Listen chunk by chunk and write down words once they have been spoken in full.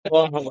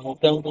الله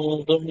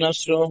وتنظر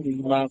نفس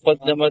ما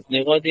قدمت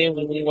لغد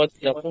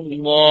واتقوا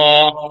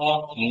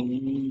الله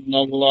إن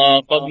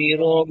الله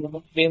خبير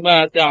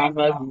بما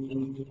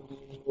تعملون.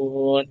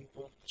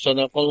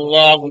 صدق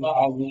الله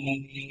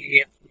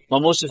العظيم. My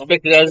most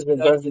respected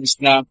husbands and brothers in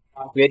Islam,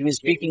 we had been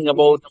speaking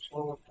about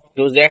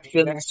those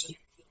actions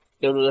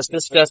that will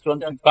assist us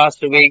once we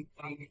pass away,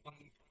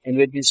 and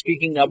we had been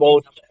speaking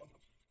about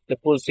the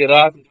full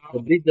sirat, the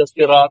bridge of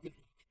sirat,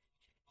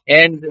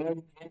 and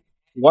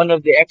one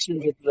of the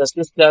actions that will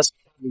assist us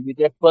will be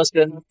that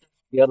person,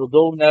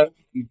 يَرْضُونَ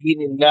بِدِينِ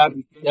اللَّهِ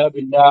بِكِتَابِ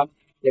اللَّهِ,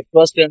 that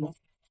person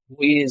who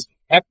is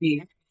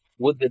happy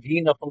with the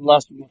deen of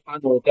Allah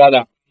subhanahu wa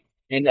ta'ala.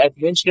 And I've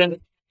mentioned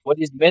what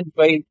is meant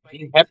by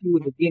being happy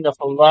with the deen of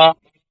Allah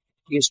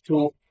is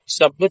to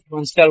submit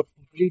oneself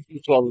completely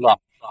to Allah.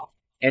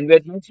 And we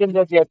had mentioned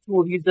that there are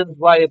two reasons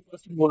why a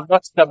person will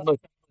not submit.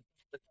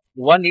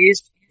 One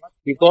is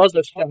because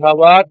of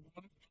shahawat,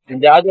 and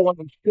the other one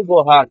is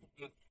shubuhat.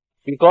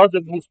 Because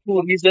of these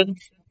two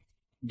reasons,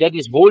 that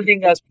is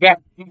holding us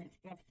back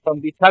from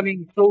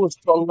becoming close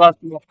to Allah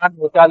subhanahu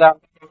wa ta'ala,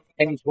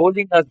 and is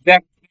holding us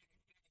back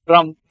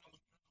from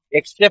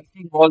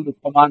accepting all the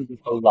commands of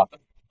Allah.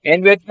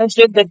 And we had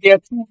mentioned that there are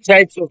two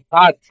types of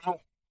hearts.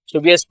 So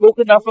we have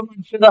spoken of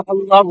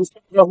Allah.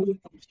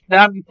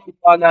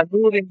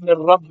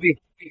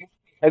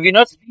 Have you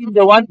not seen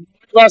the one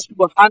Allah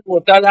subhanahu wa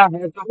ta'ala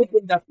has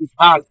opened up his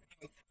heart?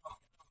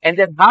 And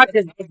that heart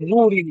has got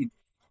nur in it,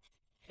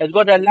 has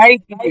got a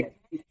light in it.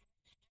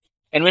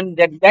 And when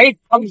that light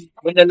comes,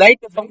 when the light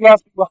of Allah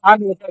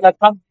subhanahu wa ta'ala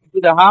comes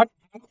into the heart,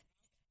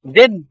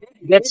 then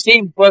that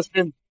same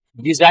person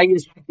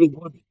desires to do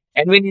good.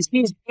 And when he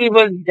sees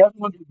evil, he doesn't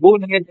want to go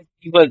near that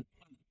evil.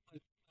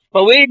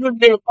 فَوَيْلٌ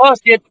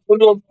لِلْقَاسِيَةِ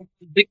قُلُوبُهُمْ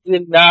مِنْ ذِكْرِ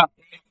اللَّهِ.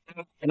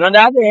 And on the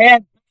other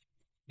hand,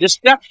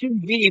 destruction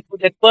be for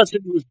that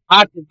person whose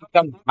heart has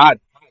become hard.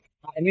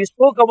 And we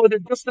spoke about the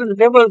different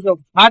levels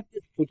of heart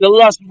which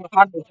Allah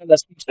subhanahu wa ta'ala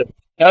speaks of.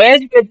 Now, as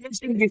we had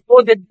mentioned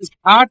before, that this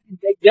heart is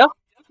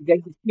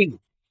like the king.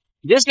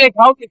 Just like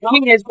how the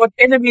king has got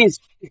enemies,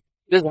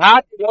 this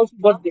heart has also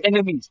got the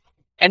enemies.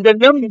 And the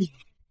limbs,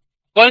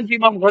 according to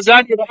Imam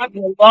Ghazali,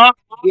 rahimahullah,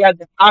 they are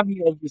the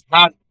army of this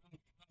heart.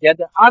 They are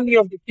the army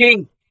of the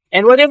king.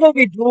 And whatever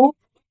we do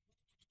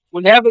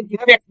will have an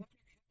effect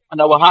on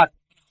our heart.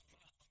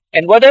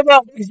 And whatever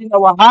is in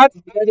our heart,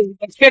 there is an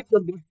effect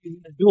on what we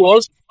do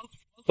also.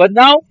 But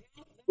now,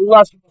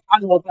 Allah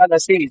subhanahu wa ta'ala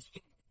says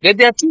that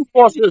there are two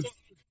forces.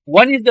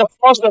 One is the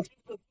force of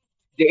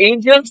the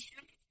angels,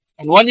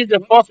 and one is the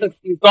force of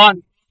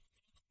Shaitan.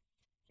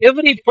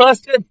 Every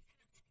person,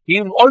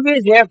 he will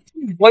always have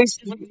two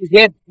voices in his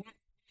head.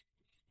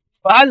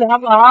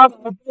 فَأَلْهَمَهَا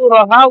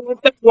فُجُورَهَا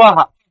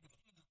وَتَقْوَاهَا.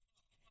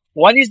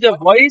 One is the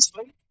voice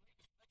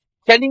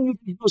telling you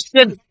to do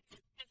sin,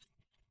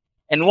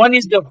 and one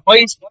is the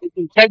voice that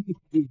will tell you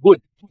to do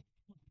good.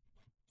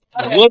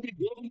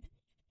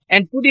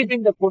 And put it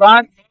in the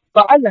Quran.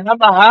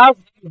 فَأَلْهَمَهَا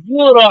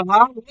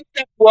فُجُورَهَا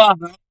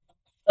وَتَقْوَاهَا.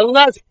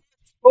 Allah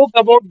spoke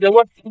about the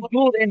word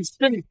fujur and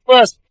sin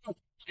first,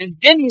 and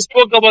then He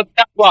spoke about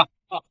taqwa.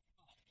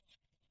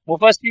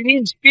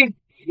 Mufassirin speak,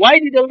 why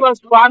did Allah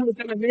subhanahu wa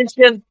ta'ala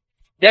mention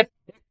that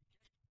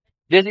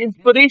there's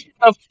inspiration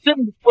of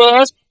sin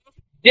first,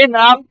 then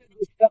after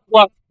this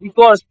taqwa?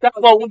 Because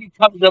taqwa only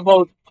comes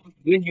about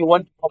when you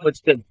want to commit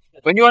sin.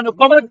 When you want to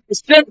commit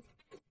sin,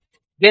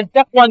 then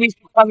taqwa needs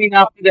to come in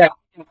after that.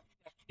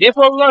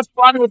 Therefore Allah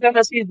subhanahu wa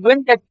ta'ala says,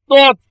 when that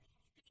thought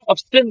of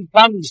sin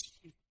comes,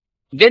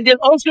 then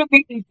there'll also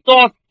be the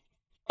thought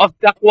of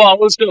taqwa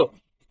also.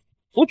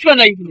 Which one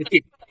are you going to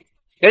take?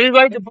 That is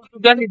why the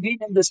Buddha-Deen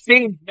and the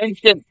saints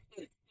mention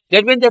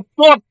that when the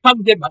thought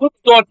comes, the good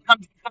thought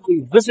comes to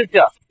a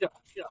visitor.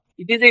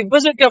 It is a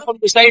visitor from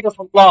the side of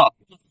Allah.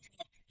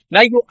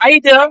 Now you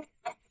either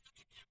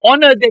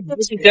honor that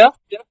visitor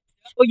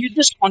or you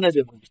dishonor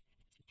the visitor.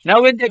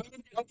 Now when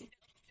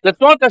the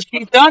thought of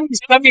Shaitan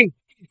is coming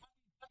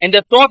and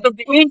the thought of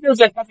the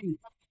angels are coming,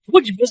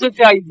 which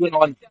visitor are you going to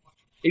honor?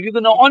 If you're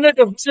going to honor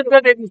the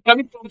visitor that is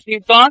coming from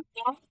Shaitan,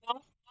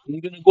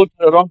 you're going to go to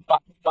the wrong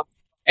path.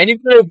 And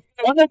if you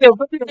honor the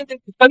visitor that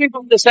is coming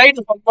from the side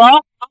of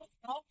Allah,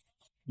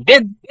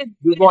 then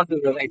you go on to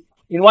the right.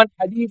 In one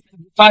hadith in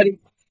Bukhari,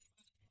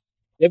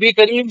 Nabi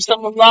Kareem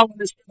sallallahu alaihi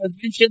wasallam has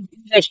mentioned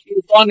that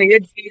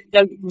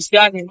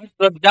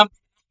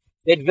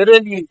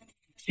verily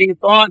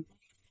Shaitan,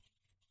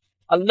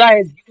 Allah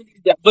has given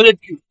him the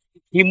ability.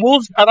 He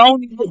moves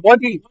around in the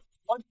body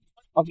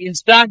of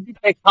insan just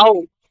like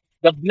how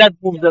the blood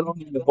moves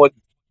around in the body.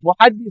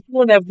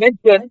 Muhaddithun have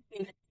mentioned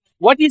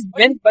what is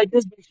meant by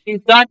this, that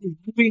Shaitan is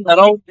moving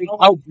around like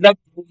how blood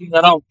is moving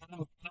around.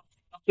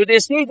 So they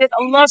say that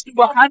Allah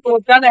subhanahu wa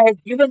ta'ala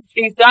has given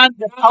Shaitan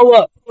the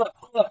power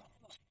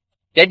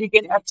that he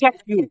can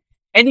attack you,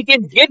 and he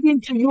can get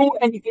into you,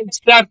 and he can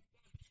start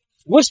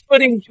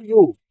whispering to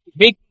you,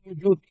 making you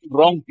do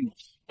wrong things.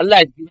 Allah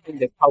has given him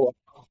the power.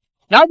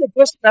 Now the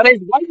question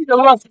arises, why did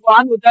Allah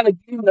subhanahu wa ta'ala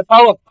give him the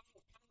power?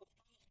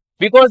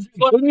 Because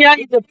dunya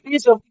is a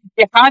place of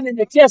imtihan and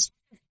a test.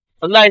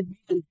 Allah has made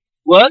the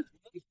world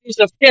a piece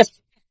of test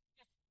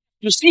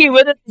to see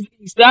whether this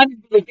insan is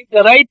going to take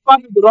the right path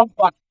or the wrong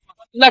path.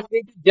 Allah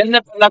created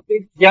Jannah, Allah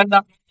created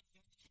Jannah.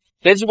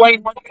 That's why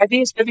in one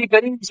hadith, Nabi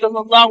Kareem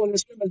sallallahu alayhi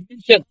wa sallam has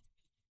mentioned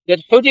that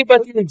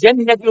حُجِبَتِ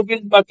الْجَنَّةُ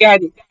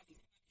بِالْمَكَارِهِ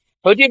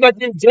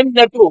حُجِبَتِ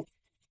الْجَنَّةُ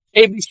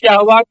أي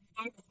بالشهوات.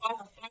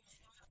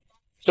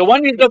 So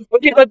one is the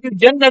حُجِبَتِ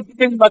الْجَنَّةُ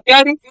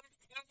بِالْمَكَارِهِ,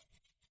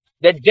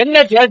 that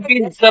Jannah has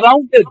been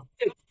surrounded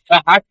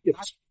by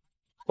hardships.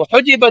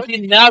 وَحُجِبَتِ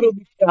النَّارُ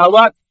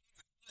بِالشَّهَوَاتِ,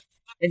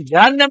 and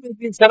Jahannam has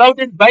been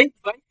surrounded by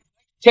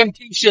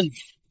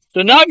temptations.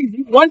 So now if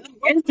you want to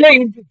enter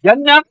into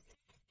Jannah,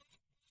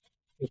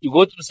 you have to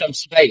go through some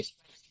strife.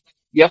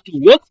 You have to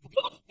work.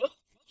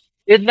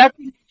 There's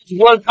nothing in this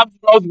world comes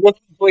without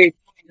working for it.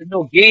 There's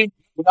no gain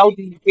without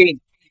any pain.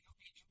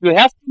 You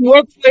have to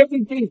work for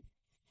everything.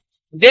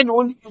 Then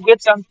only you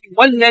get something.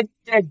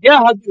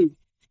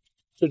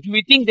 So do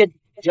we think that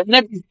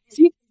Jannah is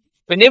easy?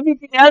 When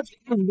everything else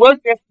is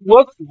work, you have to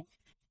work for. Do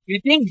you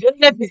think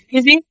Jannah is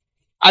easy?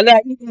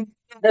 Allah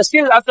the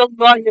still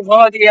Atallahi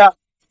Ghadiya.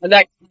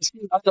 Allah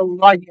still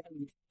Atallahi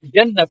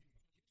Jannah.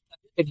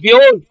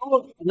 Behold,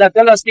 Allah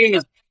Ta'ala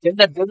says,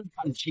 Jannah doesn't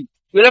come cheap.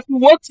 You have to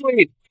work for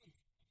it.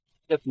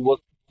 You have to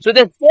work. So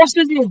the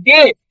forces is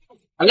there.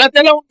 Allah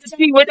Ta'ala wants to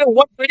see whether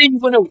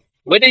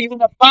you're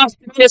gonna pass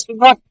the test or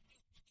not.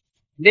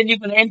 Then you're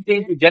gonna enter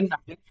into Jannah.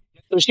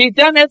 So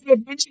Shaitan, as we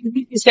mentioned,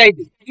 he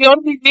decided. He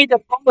already made a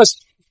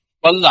promise.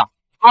 Allah,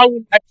 I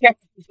will attack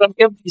you from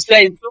every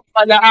side.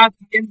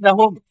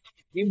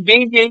 من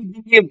بين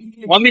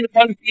أيديهم ومن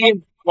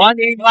خلفهم وعن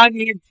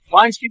أيمانهم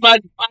وعن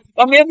شمالهم,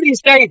 from every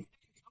side.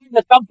 I'm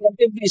going to come from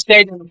every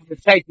side and I'm going to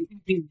try to do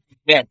things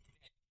bad.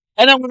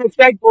 And I'm going to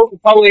try to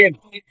overpower him.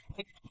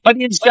 But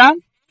instead,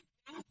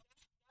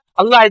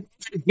 Allah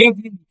gave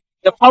him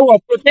the power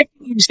of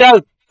protecting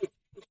himself.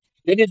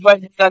 That is why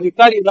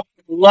Bukhari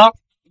rahmatullah,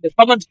 in the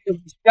comments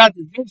of this chart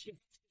is mentioned,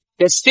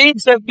 the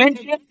saints have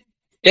mentioned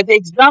that the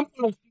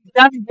example of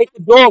Shaitan is like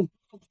a dog.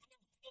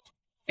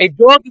 A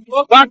dog is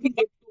barking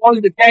at you all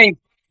the time.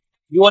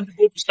 You want to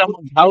go to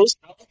someone's house,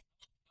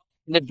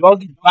 and the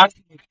dog is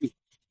barking at you.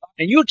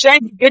 And you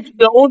trying to get to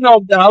the owner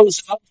of the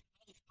house,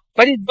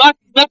 but his bark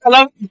is not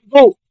allowing you to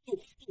go.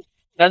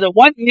 Now the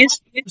one is,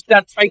 you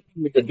start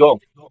fighting with the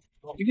dog.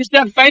 If you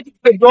start fighting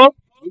with the dog,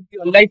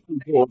 your life will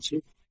go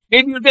also.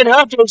 Maybe you'll get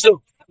hurt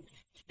also.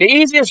 The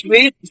easiest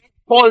way is to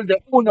call the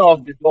owner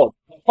of the dog.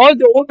 Call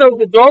the owner of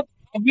the dog,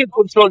 and he'll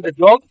control the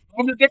dog,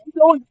 and you'll get to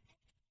the owner.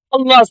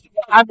 Allah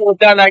subhanahu wa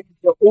ta'ala is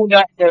the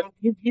owner,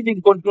 he's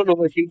in control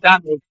over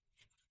Shaitan.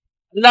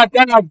 Allah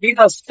Ta'ala gave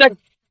us such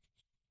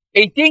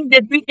a thing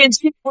that we can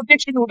seek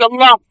protection with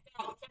Allah.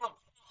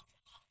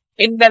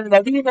 إِنَّ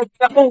الَّذِينَ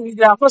اتَّقَوْا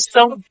إِذَا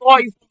مَسَّهُمْ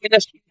طَائِفٌ مِنَ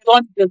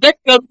الشَّيْطَانِ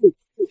تَذَكَّرُوا.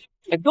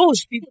 And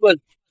those people,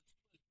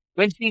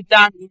 when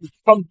Shaitan is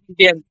prompting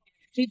them,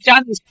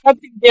 Shaitan is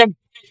helping them,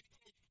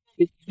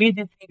 it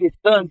immediately they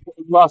turn to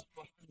Allah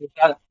subhanahu wa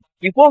ta'ala.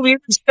 Before we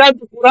even start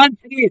the Quran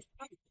today,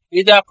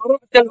 إِذَا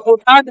قَرَأْتَ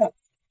الْقُرْآنَ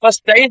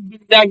فَاسْتَعِذْ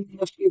بِاللَّهِ مِنَ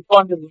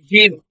الشَّيْطَانِ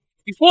الرَّجِيمِ.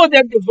 Before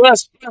that, the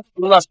verse,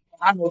 Allah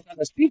subhanahu wa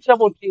ta'ala speaks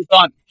about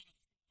Shaitan.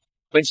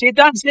 When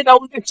Shaitan said, I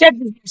will attack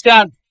this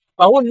insan,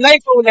 my whole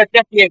life I will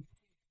attack him.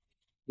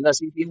 Allah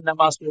said,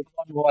 إِنَّمَا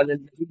سُلْطَانُهُ عَلَى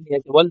الَّذِينَ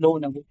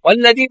يَتَوَلَّوْنَهُ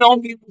وَالَّذِينَ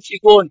هُمْ بِهِ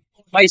مُشْرِكُونَ.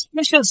 My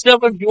special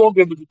servant you won't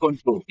be able to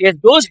control. Yes,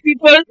 those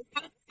people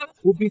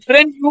who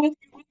befriend you,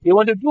 they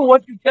want to do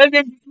what you tell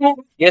them to do,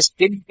 yes,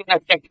 then you can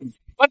attack them.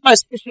 But my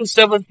special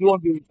servant you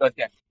won't be able to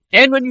attack.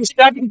 And when you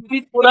start to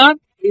read Quran,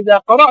 إِذَا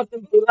قَرَأْتَ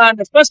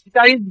الْقُرْآنَ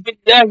فَاسْتَعِذْ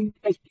بِاللَّهِ مِنَ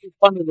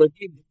الشَّيْطَانِ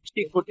الرَّجِيمِ.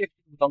 Seek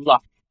protection with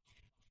Allah.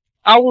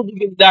 أعوذ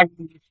بالله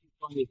من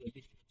الشيطان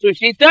الرجيم. So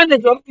Shaitan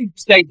has already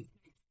decided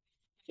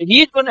that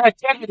he is going to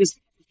attack this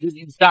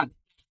insan.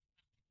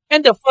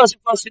 And the first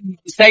person he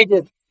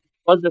decided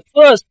was the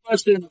first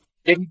person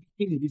that he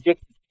became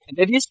rejected. And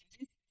that is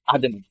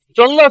Adam.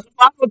 So Allah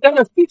subhanahu wa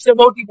ta'ala speaks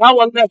about it, how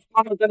Allah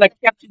subhanahu wa ta'ala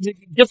captures it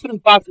in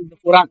different parts of the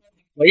Quran.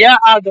 وَيَا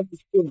آدَمُ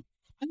اسْكُنْ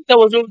أَنْتَ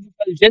وَزَوْجُكَ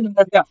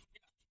الْجَنَّةَ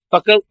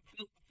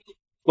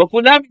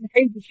وَكُلَا مِنْ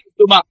حَيْثُ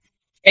شِئْتُمَا.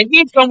 And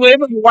eat from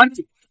wherever you want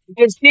to. You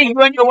can stay, you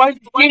and your wife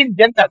stay in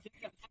Jannah.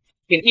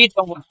 You can eat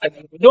from one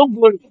side. Don't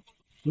go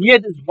near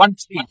this one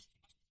tree.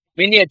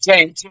 Many a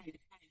times,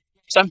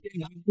 sometimes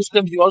we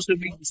Muslims, we also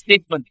make the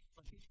statement.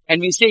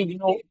 And we say,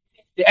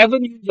 the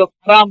avenues of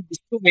haram is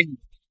too many.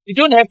 We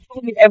don't have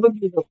too many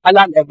avenues of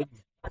halal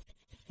avenues.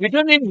 We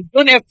don't have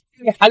too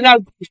many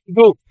halal things to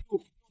do.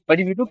 But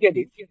if you look at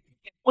it,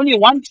 only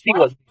one tree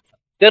was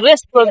there. The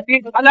rest was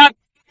being halal.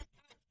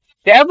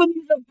 The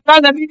avenues of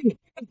halal are many.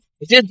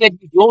 It's just that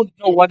we don't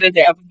know what are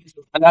the avenues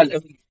of halal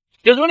avenues.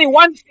 There's only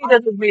one tree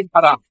that was made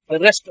haram. The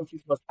rest of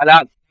it was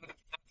halal.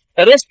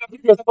 The rest of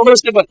it was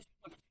permissible.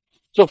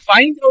 So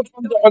find out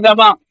from the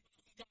ulama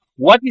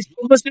what is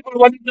permissible,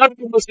 what is not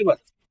permissible.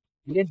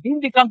 And then deen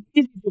becomes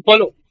easy to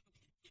follow.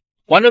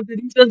 One of the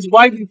reasons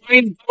why we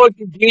find God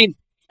in deen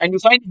and we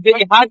find it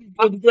very hard is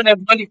because we don't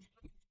have knowledge.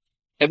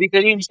 Nabi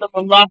Kareem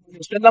sallallahu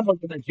alayhi wa sallam was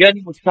on a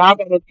journey with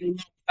Sahaba radhiyallahu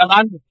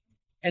anhu.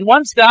 And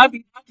one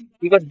Sahabi,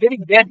 he was very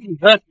badly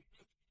hurt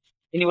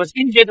and he was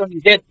injured on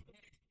his head.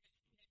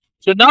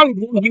 So now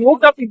he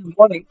woke up in the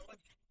morning,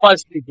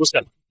 first he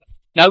ghusl.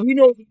 Now we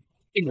know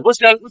in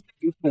ghusl,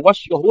 you have to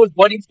wash your whole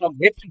body from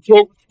head to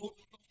toe,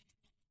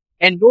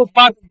 and no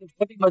part of the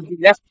body must be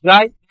left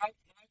dry.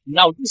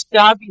 Now this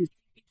Sahabi is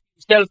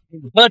himself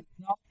hurt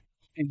now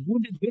and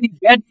wounded very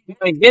badly in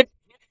my head.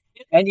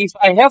 And if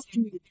I have to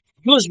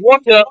use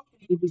water,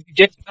 it will be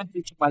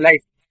detrimental to my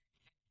life.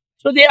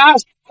 So they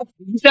asked,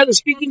 he started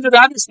speaking to the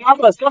other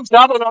Sahaba. Some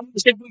Sahaba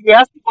said, "No, you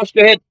have to wash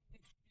your head."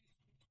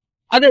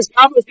 Other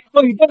Sahaba said,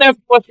 "No, you don't have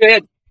to wash your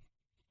head."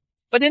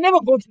 But they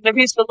never go to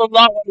Nabi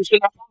sallallahu alaihi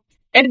wasallam.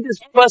 And this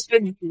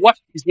person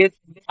washed his head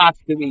and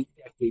asked me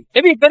exactly.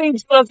 Nabi Kareem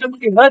sallallahu alaihi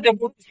wasallam, he heard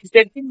about this. He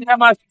said,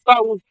 Innama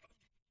shifa'u,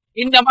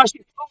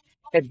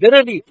 that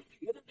verily,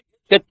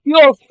 the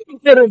pure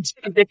ignorance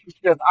that you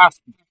should have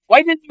asked me.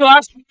 Why didn't you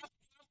ask me?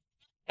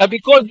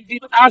 Because you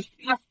didn't ask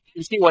me,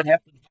 you see what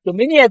happened. So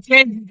many a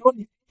times you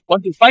don't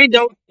want to find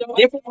out.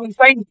 Therefore, we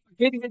find it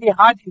very, very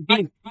hard to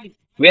deal.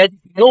 Where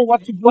you know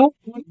what to do,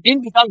 it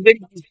then becomes very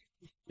easy.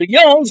 So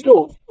here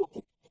also,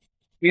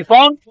 we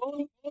found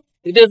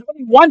that there's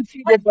only one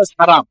thing that was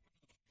haram.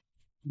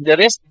 The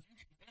rest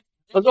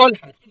was all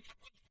halal.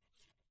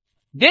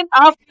 Then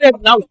after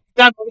that, now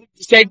Shaitan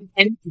decided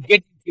I need to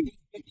get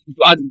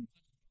into argument.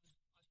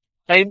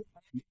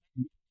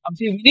 I'm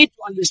saying we need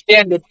to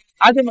understand that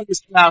Adam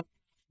al-Islam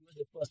was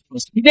the first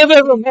person. He never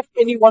ever met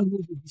anyone who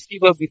was a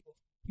deceiver before.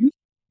 You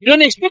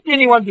don't expect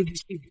anyone to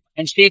deceive you.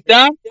 And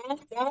Shaitan,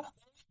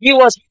 he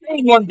was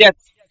playing on that.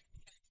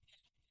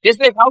 Just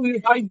like how you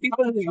find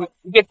people who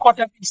get caught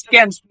up in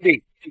scams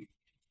today.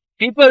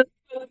 People,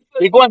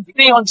 they go and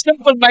play on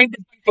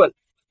simple-minded people.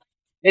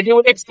 That they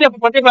will accept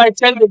whatever I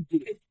tell them to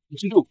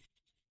do.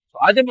 So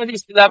Adam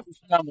al-Islam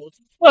was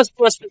the first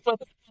person.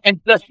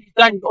 And plus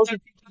Shaitan is also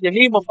teaching the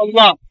name of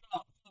Allah.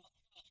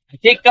 I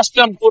take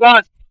custom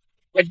Quran.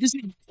 But this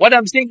is what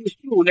I'm saying is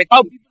true. Like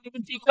how people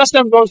even take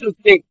customs also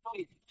today.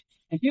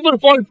 And people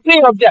fall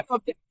prey of that.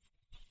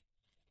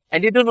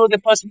 And they don't know the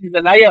person is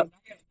a liar.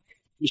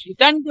 So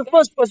Shaitan is the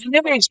first person. You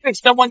never expect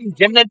someone in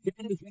Jannah to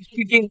be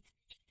speaking.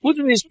 Who's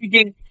been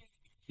speaking?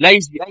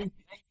 Lies.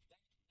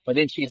 But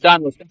then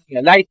Shaitan was speaking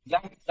a lie.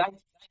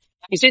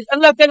 He says,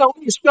 Allah Ta'ala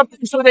only instructed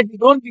you so that you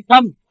don't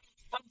become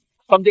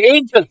from the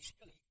angels.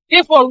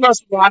 Therefore Allah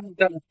subhanahu wa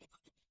ta'ala.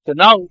 So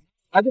now,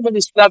 Adam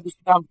al-Islam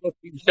thought to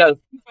himself,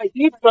 if I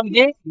leave from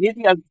there,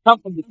 maybe I'll become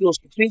from the close.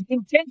 So his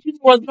intention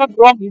was not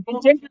wrong. His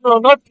intention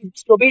was not to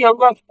disobey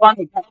Allah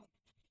subhanahu wa ta'ala.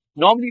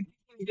 Normally,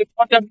 people get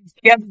caught up in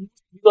scams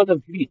because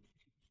of greed.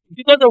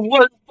 Because of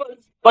what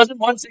person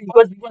wants it,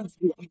 because he wants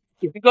it.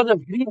 Because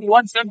of greed, he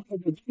wants something for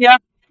the dunya,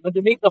 but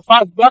to make the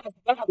fast blood.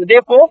 So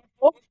therefore,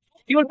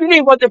 he will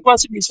believe what the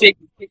person is saying.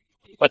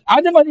 But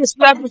Adam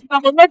al-Islam was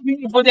not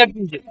believing for that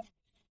reason.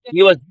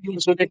 He was believing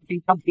so that he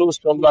can come close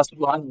to Allah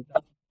subhanahu wa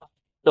ta'ala.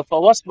 So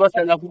for us,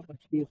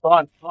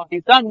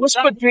 Shaitan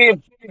whispered to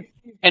him.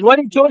 And what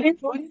he told him?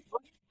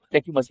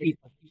 That he must eat.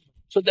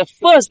 So the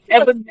first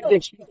evidence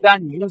that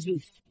Shaitan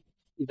uses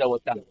is our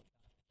tongue.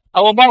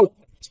 Our mouth.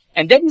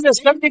 And that is a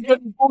subject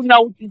that we go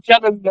now,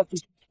 inshallah, we have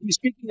to be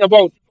speaking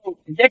about.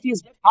 And that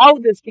is how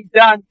does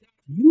Shaitan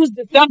use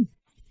the tongue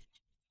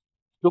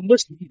to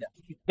mislead us.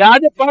 The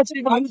other parts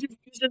he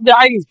uses the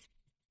eyes,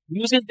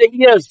 uses the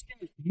ears,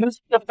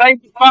 uses the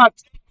private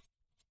parts.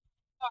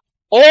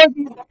 All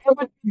these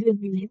activities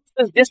he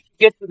uses just to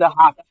get to the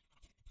heart.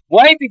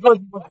 Why? Because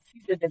he wants to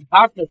see that the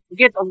heart will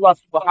forget Allah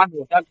subhanahu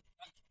wa ta'ala.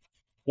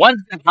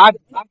 Once the heart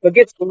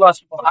forgets Allah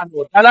subhanahu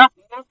wa ta'ala,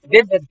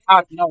 then that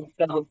heart now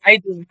becomes an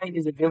idle mind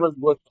is a devil's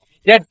work.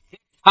 That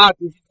heart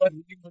is not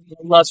remembering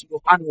Allah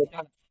subhanahu wa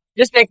ta'ala.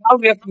 Just like how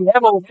we have to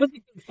have our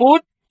physical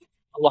food,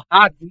 our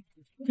heart needs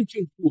the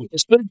spiritual food. The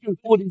spiritual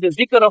food is the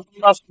zikr of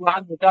Allah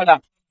subhanahu wa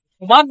ta'ala.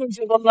 Commandments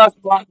of Allah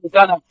subhanahu wa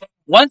ta'ala.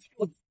 Once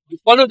you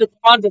follow the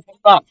commands of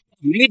Allah,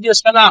 you read your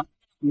salah,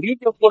 you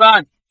read your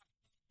Quran,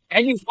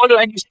 and you follow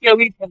and you stay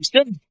away from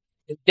sin,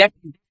 that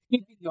is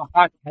keeping your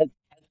heart healthy.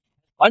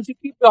 Once you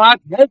keep your heart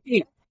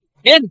healthy,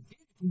 then,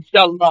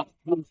 inshallah,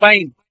 you'll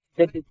find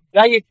that the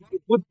desire to do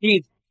good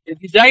deeds, the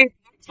desire to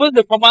fulfill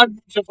the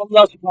commandments of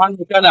Allah subhanahu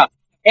wa ta'ala,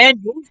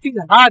 and you won't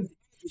feel hard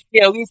to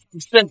stay away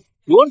from sin.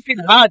 You won't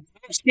feel hard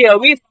to stay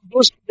away from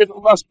those things that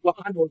Allah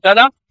subhanahu wa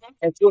ta'ala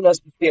has told us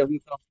to stay away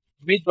from.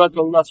 We draw to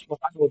Allah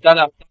subhanahu wa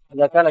ta'ala,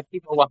 Allah ta'ala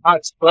keep our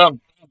hearts firm.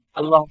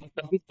 Allahumma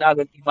thabbitna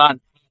ala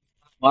al-iman,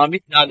 wa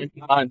amitna ala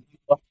al-iman,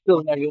 wa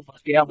ahfirna yawm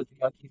al-qiyamati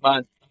ala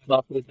al-iman, wa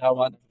akhir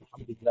da'wana,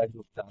 alhamdulillahi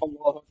wa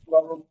ta'ala.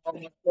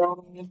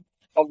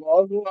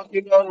 الله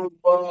أكبر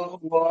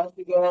الله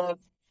أكبر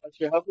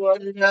أشهد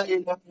أن لا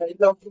إله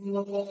إلا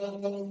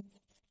الله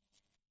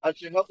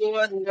أشهد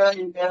أن لا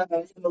إله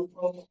إلا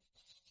الله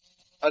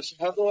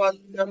أشهد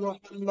أن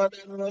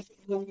محمدا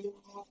رسول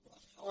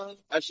الله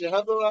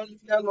أشهد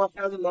أن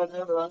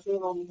محمدا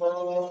رسول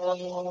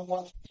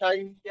الله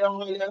حي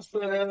على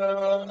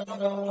الصلاة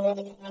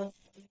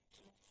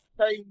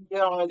حي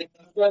على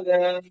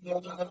الفلاح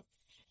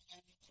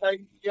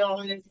حي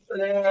على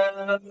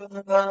الصلاة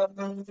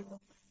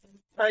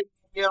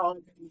حي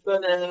على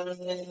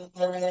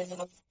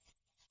الفلاح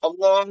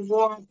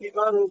الله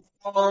أكبر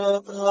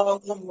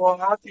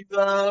الله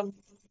أكبر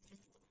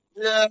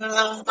لا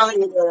إله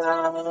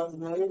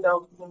إلا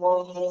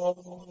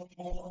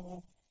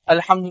الله.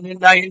 الحمد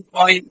لله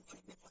القائل: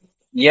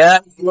 يا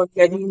أيها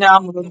الذين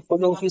آمنوا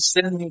ادخلوا في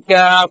السلم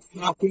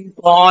كافة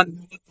حقيقا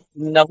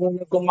إنه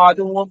لكم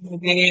عدو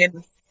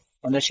مبين.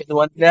 ونشهد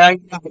أن لا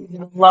إله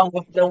إلا الله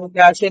وحده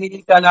لا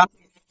شريك له.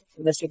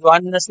 ونشهد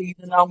أن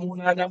سيدنا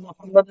مولانا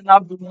محمدا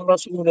عبده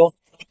ورسوله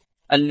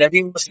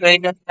الذي أرسل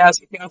إلى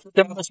الناس كافة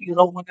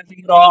بشيرا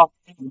ونذيرا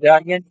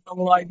وداعيا إلى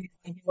الله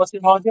بإذنه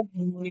وسراجا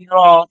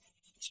منيرا.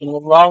 صلى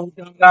الله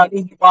تعالى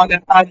عليه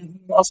وعلى آله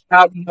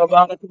وأصحابه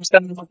وبارك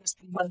وسلم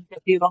تسليما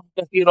كثيرا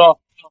كثيرا.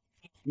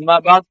 أما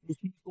بعد،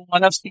 أوصيكم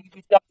ونفسي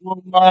بتقوى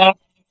الله،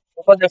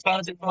 وقد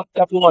فاز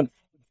المتقون.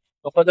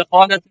 وقد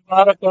قال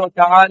تبارك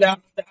وتعالى: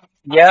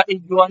 يا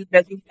أيها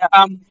الذين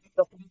آمنوا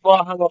اتقوا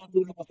الله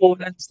وقولوا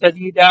قولا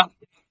سديدا.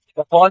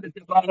 وقال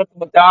تبارك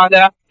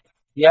وتعالى: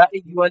 يا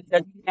أيها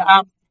الذين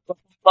آمنوا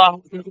اتقوا الله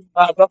وذروا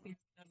ما بقي من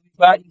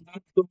الربا إن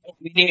كنتم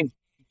مؤمنين.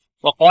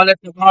 وقال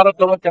تبارك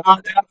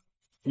وتعالى: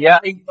 يا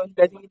أيها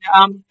الذين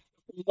آمنوا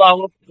اتقوا الله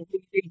وابتغوا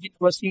إليه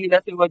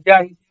الوسيلة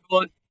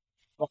وجاهدوا.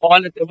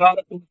 وقال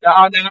تبارك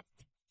وتعالى: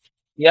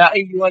 يا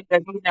أيها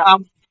الذين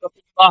آمنوا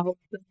اتقوا الله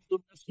ولتنظر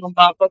نفس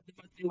ما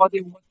قدمت لغد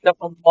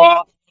واتقوا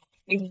الله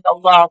إن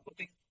الله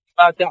خبير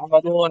بما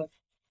تعملون.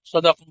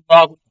 صدق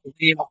الله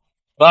العظيم.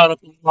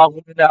 بارك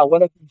الله لنا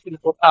ولكم في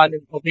القرآن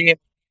العظيم،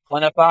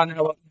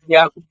 ونفعنا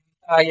وإياكم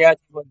بالآيات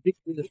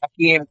والذكر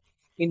الحكيم،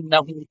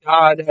 إنه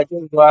تعالى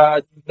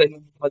جواد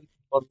كريم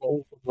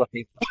والرؤوف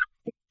الرحيم.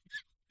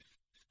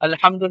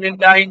 الحمد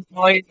لله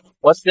القائل: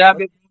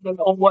 والسابقون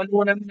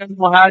الأولون من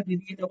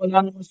المهاجرين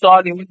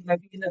والأنصار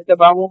والذين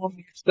تبعوهم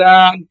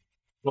بإحسان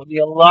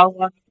رضي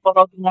الله عنهم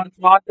ورضوا عنه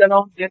وأعد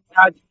لهم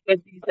جنات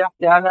تجري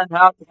تحتها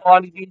الأنهار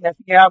خالدين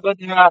فيها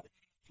أبدا،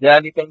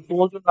 ذلك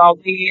الفوز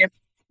العظيم.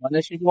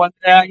 ونشهد أن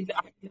لا إله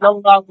إلا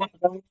الله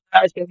وحده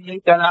لا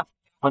شريك له،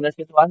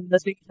 ونشهد أن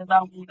سيدنا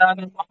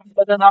مولانا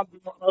محمدا عبده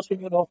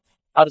ورسوله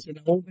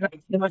أرسله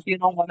بالحق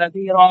بشيرا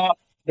ونذيرا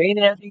بين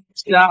يدي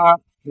الساعة.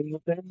 من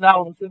يطع الله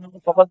ورسوله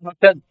فقد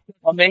رشد،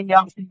 ومن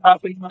يعصها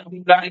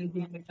فإنه لا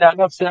يلزم إلا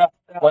نفسه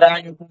ولا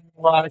يكون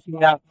الله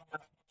شيئا.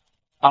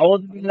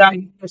 أعوذ بالله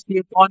من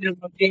الشيطان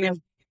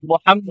الرجيم.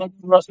 محمد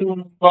رسول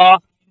الله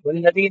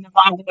والذين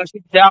معه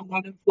أشداء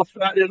على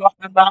الكفار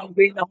رحماء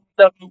بينهم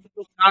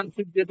ترجمون عن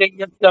سجد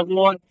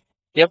يبتغون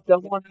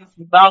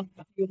بعض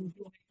في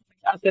وجوههم من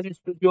أثر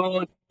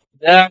السجود،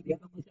 ذلك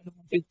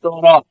مثلهم في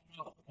التوراة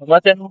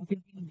ومثلهم في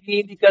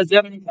الإنجيل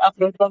كزرع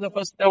أخرج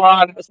فاستوى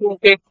على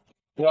سوقه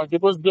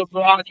يعجب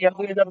الزراع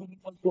ليغيظ بهم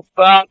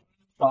الكفار.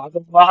 وعد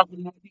الله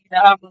الذين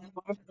آمنوا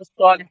وعملوا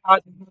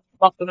الصالحات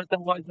مغفرة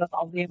وأجرا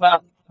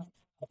عظيما.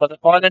 وقد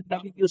قال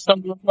النبي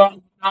صلى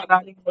الله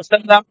عليه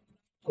وسلم: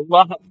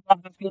 الله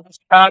في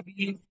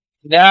أصحابه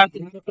لا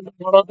تنقل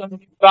مرضا من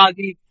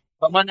بعدي،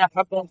 فمن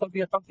أحبهم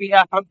فبحبه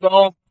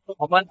أحبهم،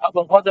 ومن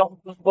أبغضهم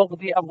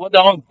بالبغض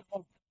أبغضهم،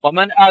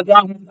 ومن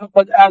آذاهم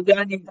فقد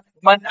آذاني،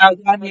 ومن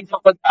آذاني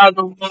فقد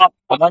آذى الله،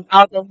 ومن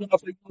آذى الله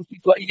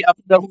فليمسك أن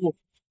يأخذه.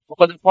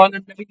 وقد قال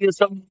النبي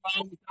صلى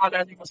الله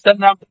عليه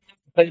وسلم: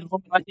 خير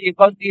أمتي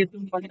قلبي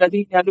ثم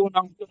الذين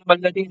يلونهم ثم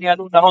الذين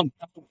يلونهم.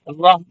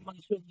 اللهم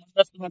انصر من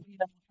نصر دين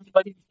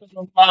محمد صلى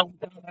الله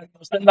عليه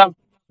وسلم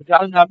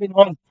واجعلنا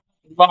منهم.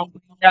 اللهم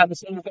انا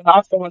نسألك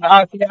العفو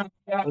والعافية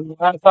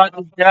والمعافاة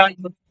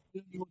الدائمة في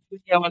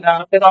الدنيا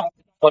والآخرة،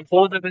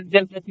 والفوز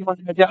بالجنة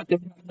والنجاة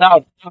من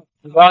النار.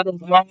 عباد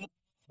الله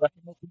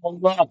رحمكم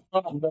الله،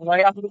 عندما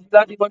يأمر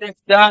بالعدل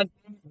والإحسان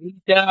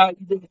وإيتاء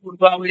ذي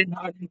القربى وينهى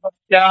عن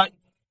الفحشاء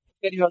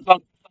والمنكر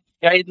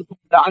يعظكم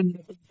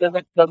لعلكم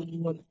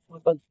تذكرون.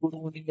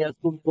 وتذكروني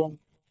يذكركم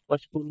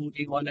واشكروا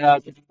لي ولا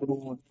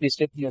تشكرون. Please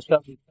take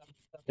yourself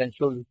and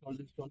show you for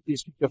this one.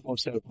 Please keep your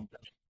yourself.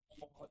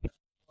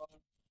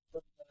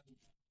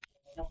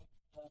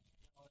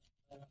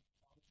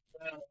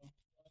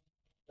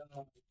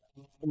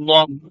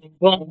 اللهم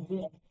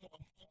رب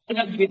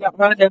العالمين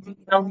الرحمن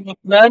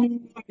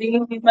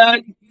الرحيم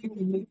مالك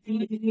يوم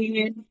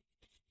الدين،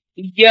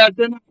 إياك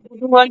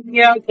نعبد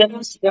وإياك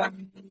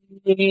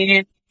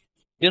نستعين،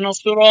 اهدنا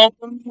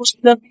الصراط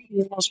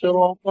المستقيم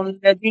صراط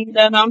الذين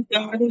أنعمت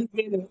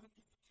عليهم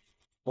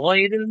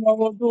غير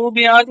المغضوب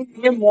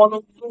عليهم ولا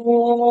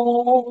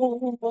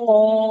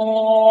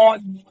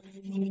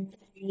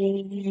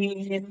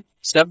الضالين.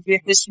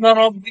 سبح اسم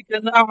ربك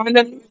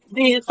الأعلى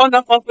الذي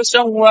خلق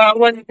فسوى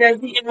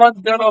والذي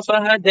قدر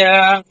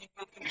فهدى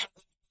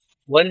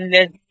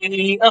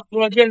والذي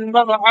أخرج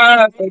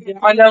المرعى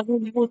فجعله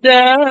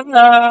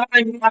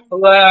غثاء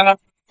نحوا.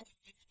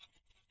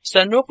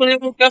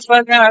 سنقرئك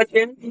فلا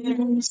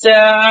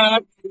تنسى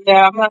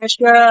إلا ما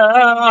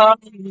شاء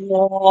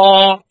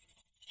الله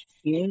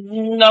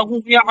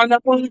إنه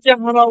يعلم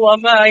الجهر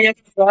وما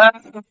يخفى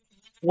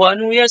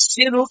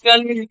ونيسرك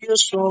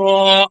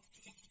لليسرى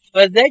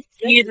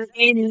فذكر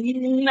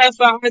إن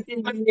نفعت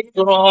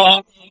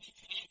الذكرى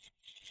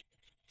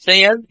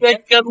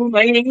سيذكر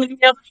من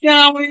يخشى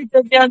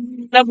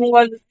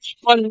ويتجنبها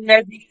الأشقى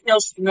الذي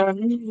يصلى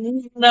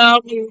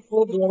النار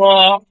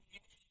الكبرى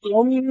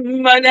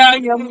ثم لا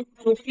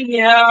يموت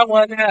فيها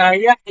ولا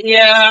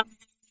يحيا.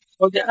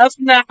 قد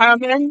أفلح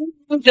من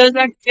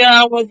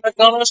تزكى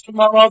وذكر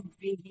اسم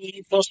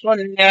ربه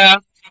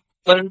فصلى.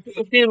 بل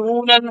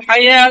تؤثرون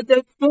الحياة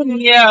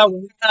الدنيا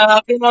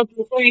والآخرة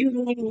خير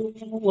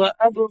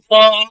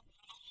وأبقى.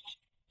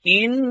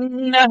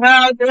 إن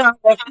هذا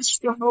لفي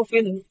الصحف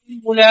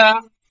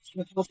الأولى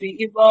صحف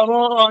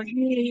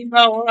إبراهيم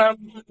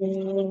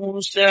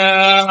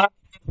وموسى.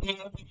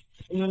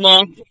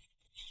 الله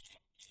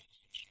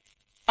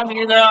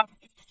حمدا.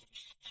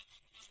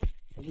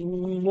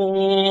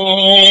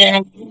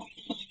 الله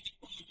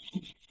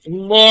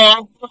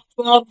الله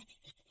أكبر.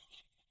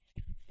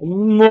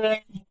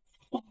 الله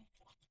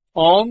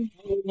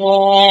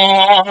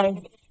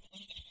الله.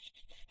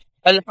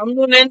 الحمد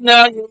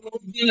لله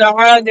رب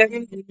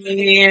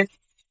العالمين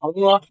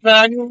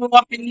الرحمن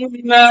الرحيم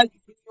مالك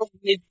يوم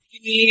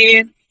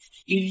الدين.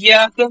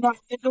 إياك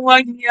نعبد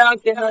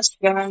وإياك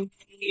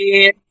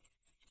نستعين.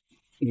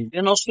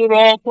 اهدنا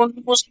الصراط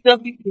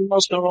المستقيم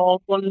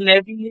صراط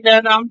الذين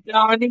أنعمت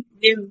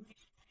عليهم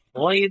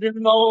غير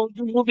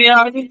المغضوب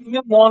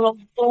عليهم ولا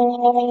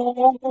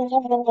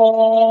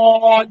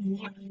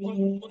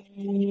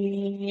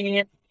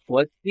الضالين.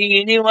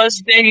 والتين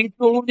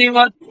والزيتون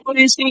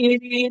والطور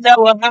سينين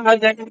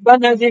وهذا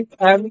البلد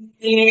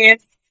الأمين.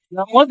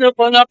 لقد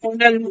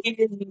خلقنا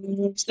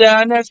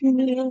الإنسان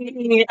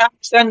في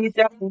أحسن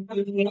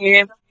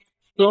تقويم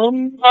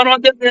ثم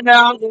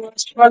رددناه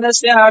أسفل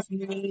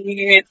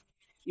سافلين.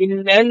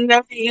 إلا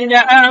الذين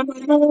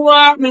آمنوا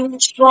وعملوا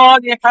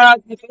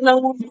الصالحات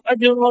فلهم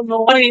أجر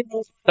غير.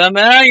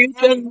 فما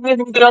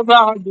يكذبك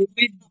بعد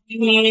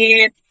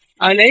بالدين.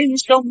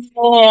 أليس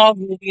الله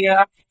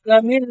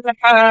بأحكم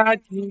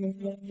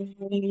الحاكمين.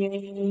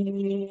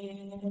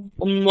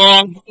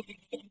 الله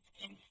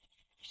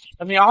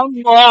سمع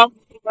الله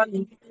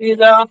لمن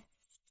حمده.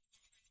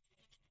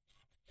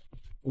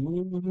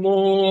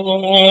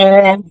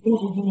 الله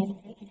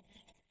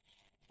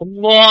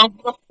الله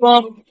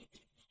أكبر.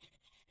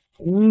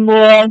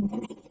 الله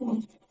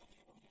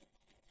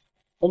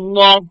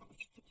الله.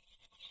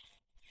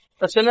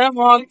 السلام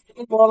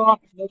عليكم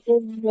ورحمة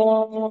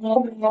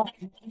الله.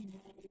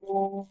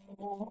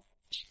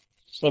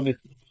 صبي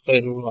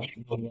خير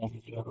ورحمة الله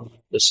وبركاته.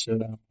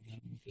 السلام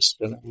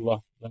السلام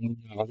الله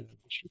على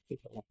شكرك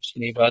وحسن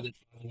عبادتك.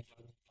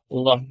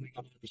 اللهم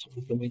إنا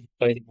نسألك من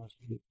خير ما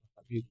سألك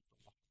حبيبك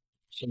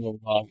صلى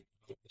الله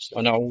عليه وسلم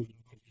ونعوذ بك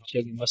من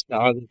شر ما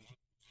استعاذ بك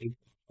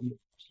محمد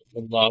صلى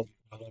الله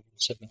عليه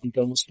وسلم. أنت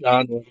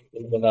المستعان ولك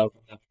البلاغ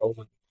ولا حول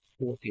ولا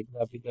قوة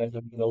إلا بالله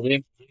العلي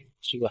العظيم.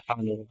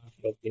 سبحان ربك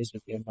رب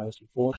العزة عما يصفون.